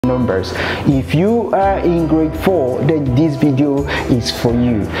numbers. If you are in grade 4, then this video is for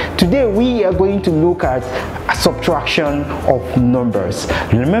you. Today we are going to look at subtraction of numbers.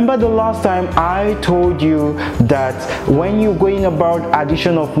 Remember the last time I told you that when you're going about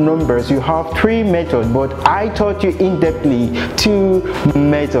addition of numbers, you have 3 methods, but I taught you in-depthly 2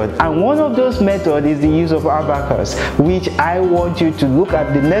 methods, and one of those methods is the use of abacus, which I want you to look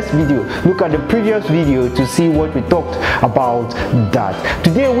at the next video, look at the previous video to see what we talked about that.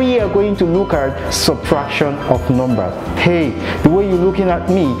 Today we are going to look at subtraction of numbers. Hey, the way you're looking at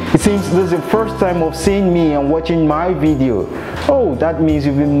me, it seems this is the first time of seeing me and watching my video. Oh, that means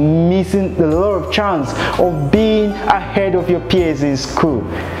you've been missing a lot of chance of being ahead of your peers in school.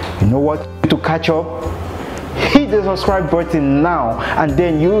 You know what to catch up? Hit the subscribe button now, and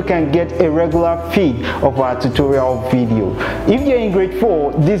then you can get a regular feed of our tutorial video. If you're in grade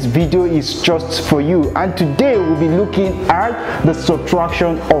 4, this video is just for you, and today we'll be looking at the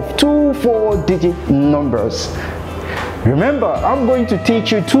subtraction of 2 4-digit numbers. Remember, I'm going to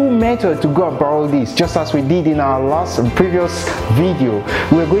teach you 2 methods to go about this, just as we did in our last and previous video.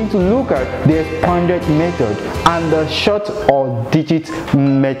 We're going to look at the expanded method and the short digit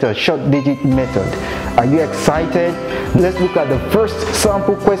method. Are you excited? Let's look at the first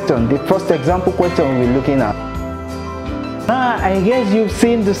sample question, the first example question we're looking at. I guess you've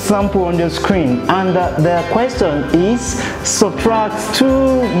seen the sample on the screen, and the question is subtract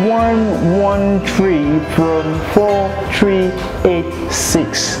 2113 from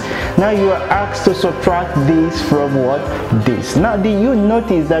 4386. Now you are asked to subtract this from what? This. Now do you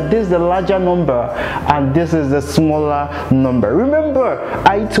notice that this is the larger number and this is the smaller number? Remember,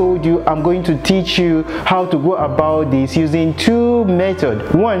 I told you I'm going to teach you how to go about this using 2 methods.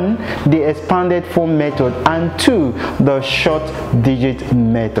 1, the expanded form method, and 2, the short digit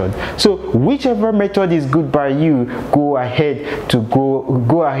method. So whichever method is good by you, go ahead to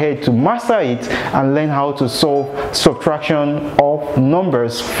master it and learn how to solve subtraction of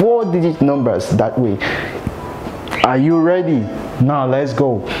numbers, 4-digit numbers, that way. Are you ready? Now let's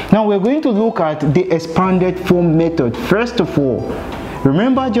go. Now we're going to look at the expanded form method. First of all,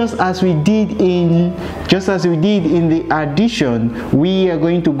 remember, just as we did in the addition, we are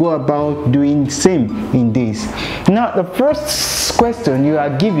going to go about doing same in this. Now the first question you are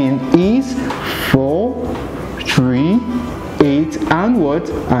given is 4, 3, 8, and what?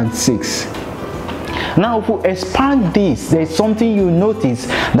 And 6. Now if we expand this, there's something you notice,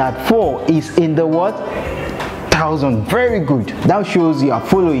 that 4 is in the what? 1000. Very good. That shows you are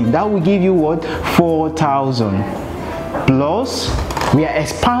following. That will give you what? 4000. Plus, we are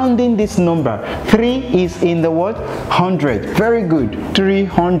expanding this number. 3 is in the what? 100. Very good.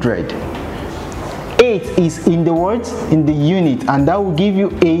 300. 8 is in the what? In the unit, and that will give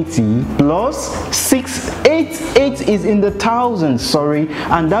you 80. Plus 6. 8 is in the thousands, sorry,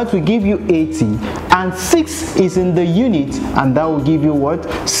 and that will give you 80. And 6 is in the unit, and that will give you what?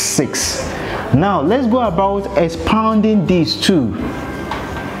 6. Now let's go about expounding these 2.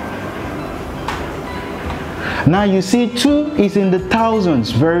 Now you see 2 is in the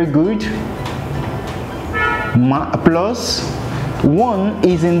thousands. Very good. Plus 1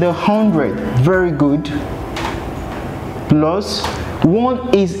 is in the 100. Very good. Plus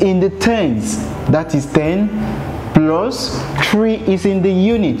 1 is in the tens. That is 10. Plus 3 is in the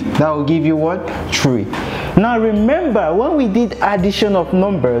unit. That will give you what? 3. Now remember, when we did addition of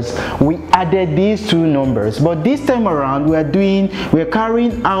numbers, we added these 2 numbers, but this time around we're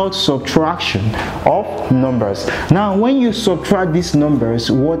carrying out subtraction of numbers. Now when you subtract these numbers,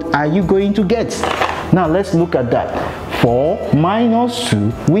 what are you going to get? Now let's look at that. 4 minus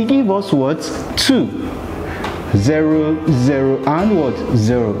 2 will give us what? 2. 0, 0, and what?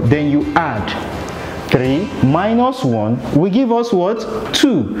 0. Then you add 3 minus 1 will give us what?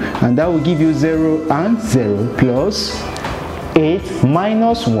 2, and that will give you 0 and 0. Plus 8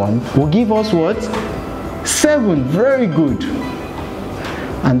 minus 1 will give us what? 7. Very good.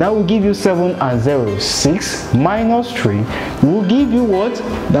 And that will give you 7 and 0. 6 minus 3 will give you what?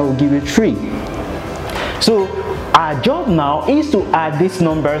 That will give you 3. So our job now is to add these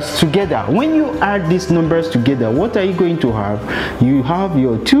numbers together. When you add these numbers together, what are you going to have? You have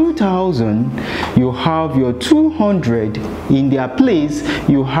your 2000, you have your 200 in their place,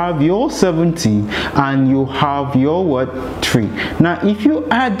 you have your 70, and you have your what? 3. Now if you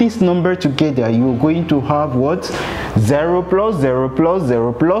add this number together, you're going to have what? 0 plus 0 plus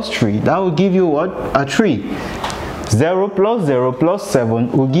 0 plus 3. That will give you what? A 3. 0 plus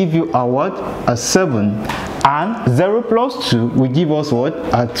 7 will give you a what? A 7. And 0 plus 2 will give us what?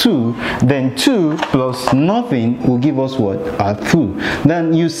 A 2. Then 2 plus nothing will give us what? A 2.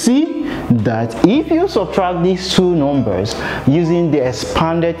 Then you see that if you subtract these two numbers using the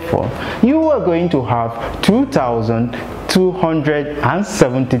expanded form, you are going to have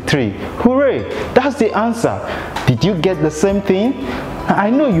 2,273. Hooray! That's the answer. Did you get the same thing? I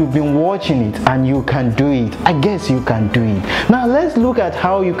know you've been watching it and you can do it. I guess you can do it. Now let's look at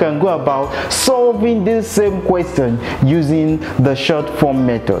how you can go about solving this same question using the short form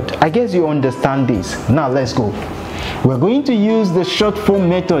method. I guess you understand this. Now let's go. We're going to use the short form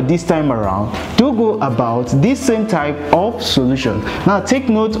method this time around to go about this same type of solution. Now take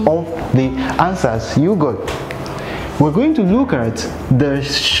note of the answers you got. We're going to look at the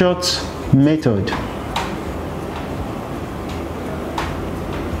short method.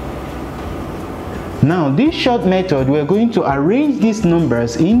 Now this short method, we're going to arrange these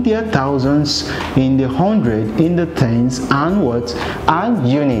numbers in their thousands, in the hundred, in the tens, and what? And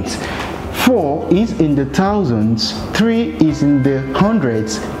units. 4 is in the thousands, 3 is in the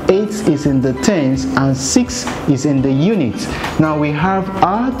hundreds, 8 is in the tens, and 6 is in the units. Now we have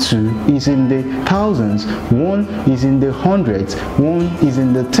R2 is in the thousands, 1 is in the hundreds, 1 is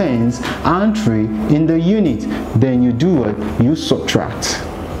in the tens, and 3 in the units. Then you do what? You subtract.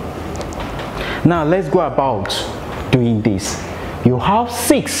 Now let's go about doing this. You have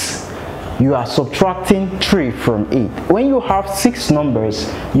 6. You are subtracting 3 from it. When you have 6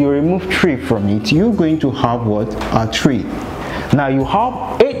 numbers, you remove 3 from it, you're going to have what? A 3. Now you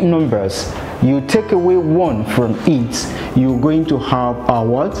have 8 numbers. You take away 1 from it, you're going to have a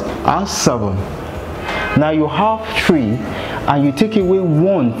what? A 7. Now you have 3 and you take away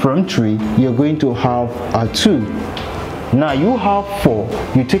 1 from 3, you're going to have a 2. Now you have 4,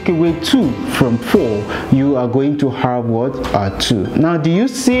 you take away 2 from 4, you are going to have what? A 2. Now do you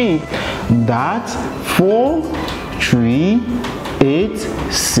see that 4, 3, 8,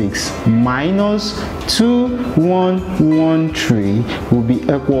 6 minus 2113 will be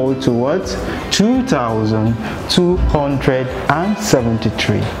equal to what?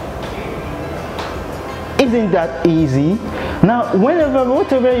 2,273. Isn't that easy? Now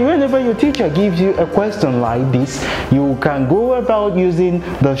whenever your teacher gives you a question like this, you can go about using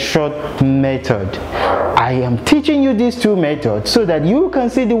the short method. I am teaching you these two methods so that you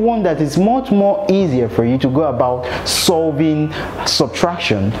can see the one that is much more easier for you to go about solving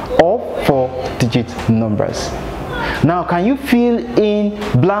subtraction of 4-digit numbers. Now can you fill in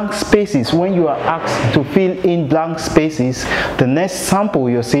blank spaces when you are asked to fill in blank spaces? The next sample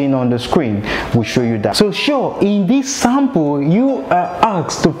you're seeing on the screen will show you that. So sure, in this sample you are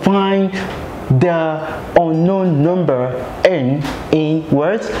asked to find the unknown number n in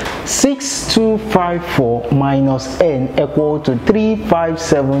words 6254 minus n equal to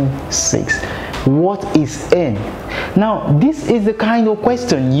 3576. What is n? Now this is the kind of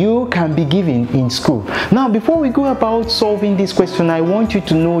question you can be given in school. Now before we go about solving this question, I want you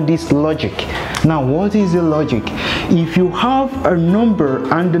to know this logic. Now what is the logic? If you have a number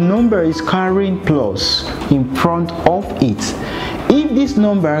and the number is carrying plus in front of it, if this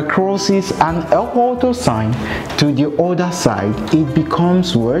number crosses an equal to sign to the other side, it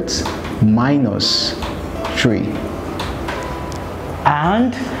becomes what? Minus 3.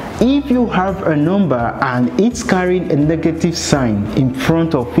 And if you have a number and it's carrying a negative sign in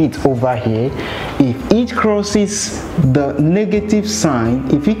front of it over here, if it crosses the negative sign,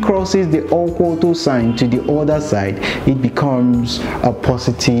 if it crosses the equal to sign to the other side, it becomes a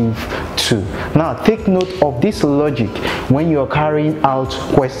positive 2. Now take note of this logic when you're carrying out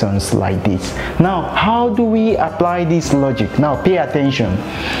questions like this. Now how do we apply this logic? Now pay attention.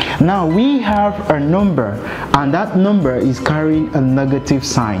 Now we have a number and that number is carrying a negative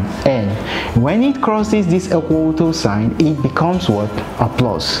sign n. When it crosses this equal to sign, it becomes what? A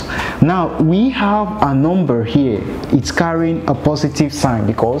plus. Now we have a number here, it's carrying a positive sign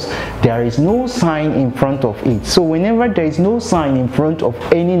because there is no sign in front of it. So whenever there is no sign in front of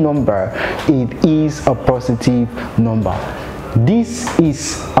any number, it is a positive number. This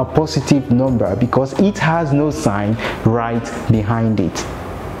is a positive number because it has no sign right behind it.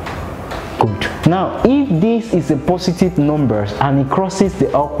 Good. Now if this is a positive number and it crosses the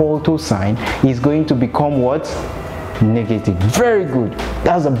equal to sign, it's going to become what? Negative. Very good.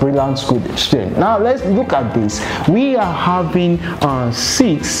 That's a brilliant student. Now let's look at this. We are having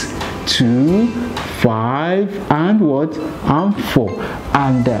 6, 2, 5 and what? And 4.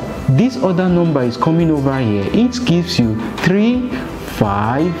 And this other number is coming over here. It gives you 3,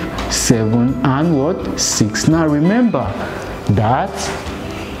 5, 7 and what? 6. Now remember that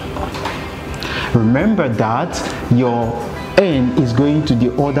remember that your n is going to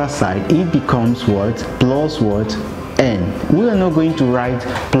the other side. It becomes what? Plus what? N. We are not going to write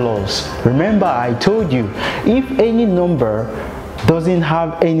plus. Remember, I told you, if any number doesn't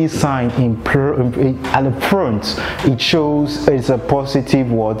have any sign at the front, it shows it's a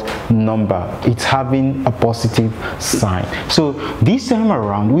positive what? Number. It's having a positive sign. So this time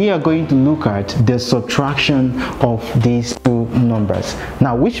around, we are going to look at the subtraction of these two numbers.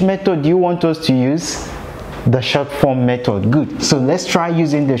 Now, which method do you want us to use? The short form method. Good. So let's try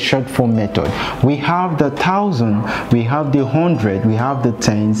using the short form method. We have the thousand, we have the hundred, we have the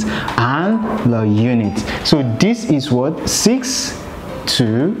tens, and the unit. So this is what? 6,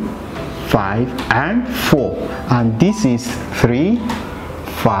 2, 5, and 4. And this is 3,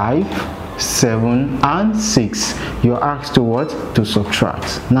 5, 7, and 6. You're asked to what? To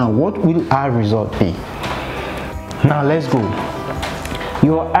subtract. Now, what will our result be? Now, let's go.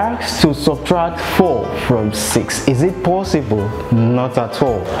 You are asked to subtract 4 from 6. Is it possible? Not at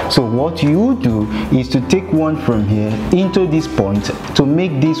all. So what you do is to take 1 from here into this point to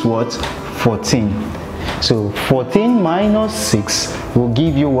make this what? 14. So 14 minus 6 will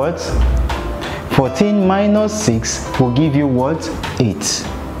give you what? 14 minus 6 will give you what? 8.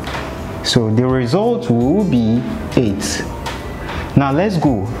 So the result will be 8. Now let's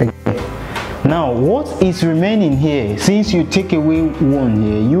go. Now, what is remaining here? Since you take away 1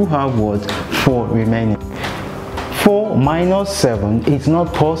 here, you have what? 4 remaining. 4 minus 7, it's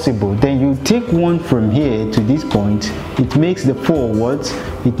not possible. Then you take 1 from here to this point. It makes the 4 what?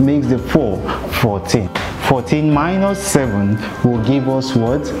 It makes the 4 14. 14 minus 7 will give us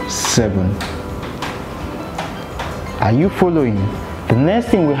what? 7. Are you following? The next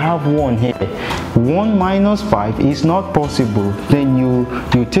thing, we have 1 here. 1 minus 5 is not possible. Then you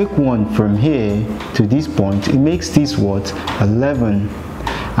take 1 from here to this point. It makes this what? 11.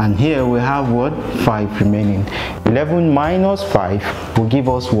 And here we have what? 5 remaining. 11 minus 5 will give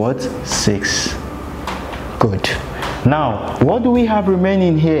us what? 6. Good. Now, what do we have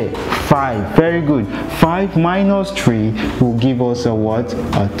remaining here? 5. Very good. 5 minus 3 will give us a what?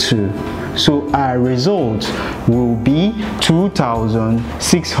 A 2. So our result will be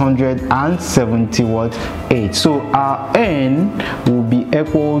 2,678. So our n will be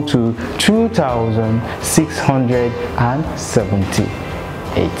equal to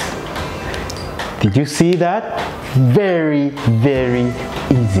 2,678. Did you see that? Very, very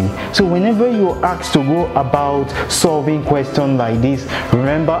easy. So whenever you're asked to go about solving questions like this,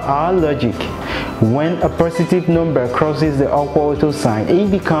 remember our logic. When a positive number crosses the equal to sign, it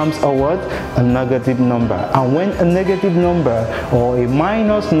becomes a what? A negative number. And when a negative number or a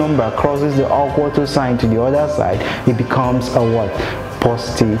minus number crosses the equal to sign to the other side, it becomes a what?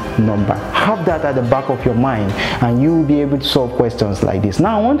 Positive number. Have that at the back of your mind and you will be able to solve questions like this.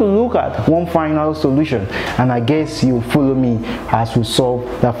 Now I want to look at one final solution, and I guess you follow me as we solve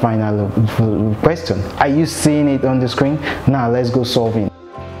the final question. Are you seeing it on the screen? Now let's go solving.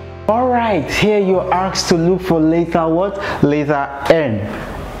 Alright, here you're asked to look for letter what? Letter M.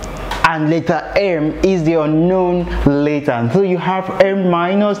 And letter M is the unknown letter. So you have M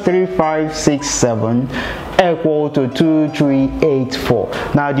minus 3, 5, 6, 7 equal to 2, 3, 8, 4.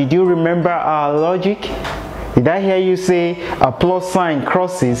 Now, did you remember our logic? Did I hear you say a plus sign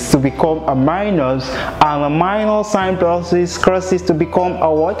crosses to become a minus, and a minus sign crosses to become a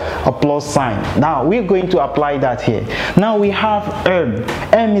what? A plus sign. Now we're going to apply that here. Now we have M.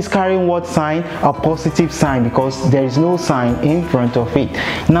 M is carrying what sign? A positive sign, because there is no sign in front of it.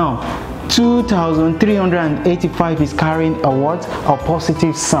 Now 2,385 is carrying a what? A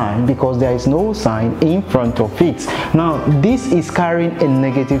positive sign, because there is no sign in front of it. Now this is carrying a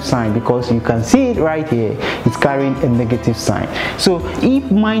negative sign, because you can see it right here. It's carrying a negative sign. So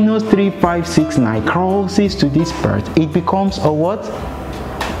if minus 3,569 crosses to this part, it becomes a what?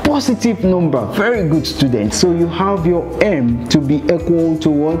 Positive number. Very good, students. So you have your M to be equal to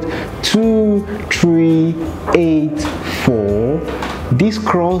what? 2, 3, 8, 4. This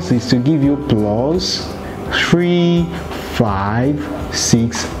crosses to give you plus 3, 5,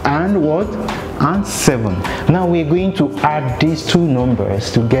 6, and what? And 7. Now we're going to add these two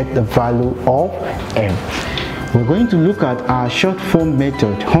numbers to get the value of M. We're going to look at our short form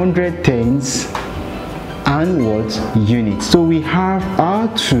method, 100 tens and what? Units. So we have our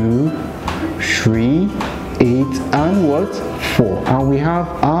 2, 3, 8, and what? 4. And we have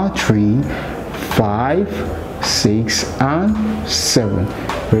our 3, 5, 6, and 7.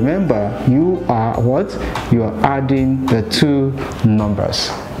 Remember, you are what? You are adding the two numbers.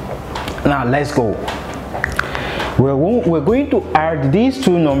 Now let's go. We're going to add these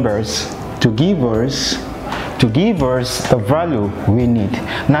two numbers to give us to give us the value we need.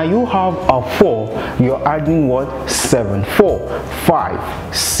 Now you have a 4, you're adding what? 7. 4,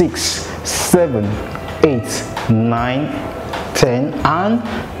 5, 6, 7, 8, 9, 10 and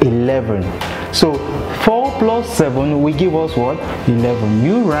 11. So 4 plus 7 will give us what? 11.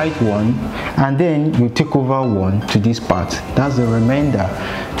 You write 1 and then you take over 1 to this part. That's the remainder.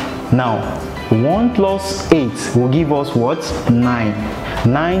 Now 1 plus 8 will give us what?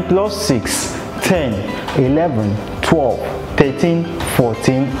 9. 9 plus 6, 10, 11, 12, 13,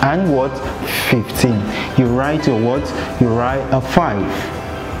 14 and what? 15. You write a what? You write a 5.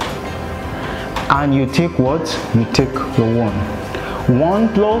 And you take what? You take the 1. 1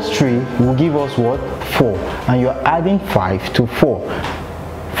 plus 3 will give us what? 4. And you're adding 5 to 4.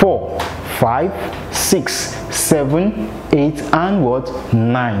 4, 5, 6, 7, 8 and what?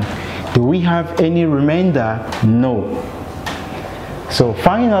 9. Do we have any remainder? No. So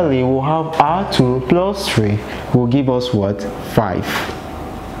finally we'll have R2 plus 3 will give us what? 5.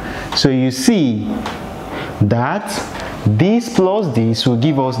 So you see that this plus this will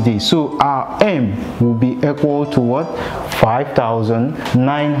give us this. So our M will be equal to what?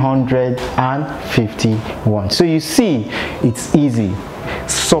 5,951. So you see, it's easy.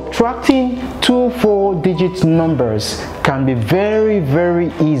 Subtracting 2 4-digit numbers can be very,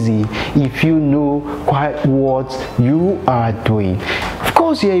 very easy if you know quite what you are doing. Of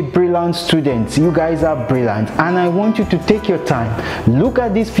course, you're a brilliant student. You guys are brilliant, and I want you to take your time, look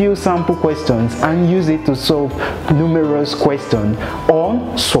at these few sample questions and use it to solve numerous questions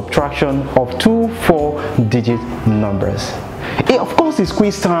on subtraction of 2 4-digit numbers. Of course, it's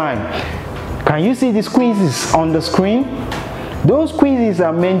quiz time. Can you see these quizzes on the screen? Those quizzes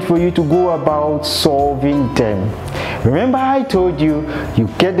are meant for you to go about solving them. Remember, I told you, you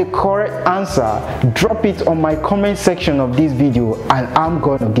get the correct answer, drop it on my comment section of this video and I'm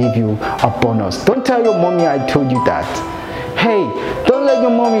gonna give you a bonus. Don't tell your mommy I told you that. Hey, don't let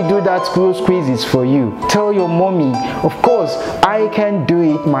your mommy do those quizzes for you. Tell your mommy, of course, I can do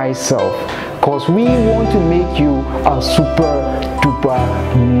it myself, because we want to make you a super duper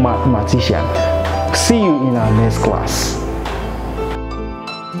mathematician. See you in our next class.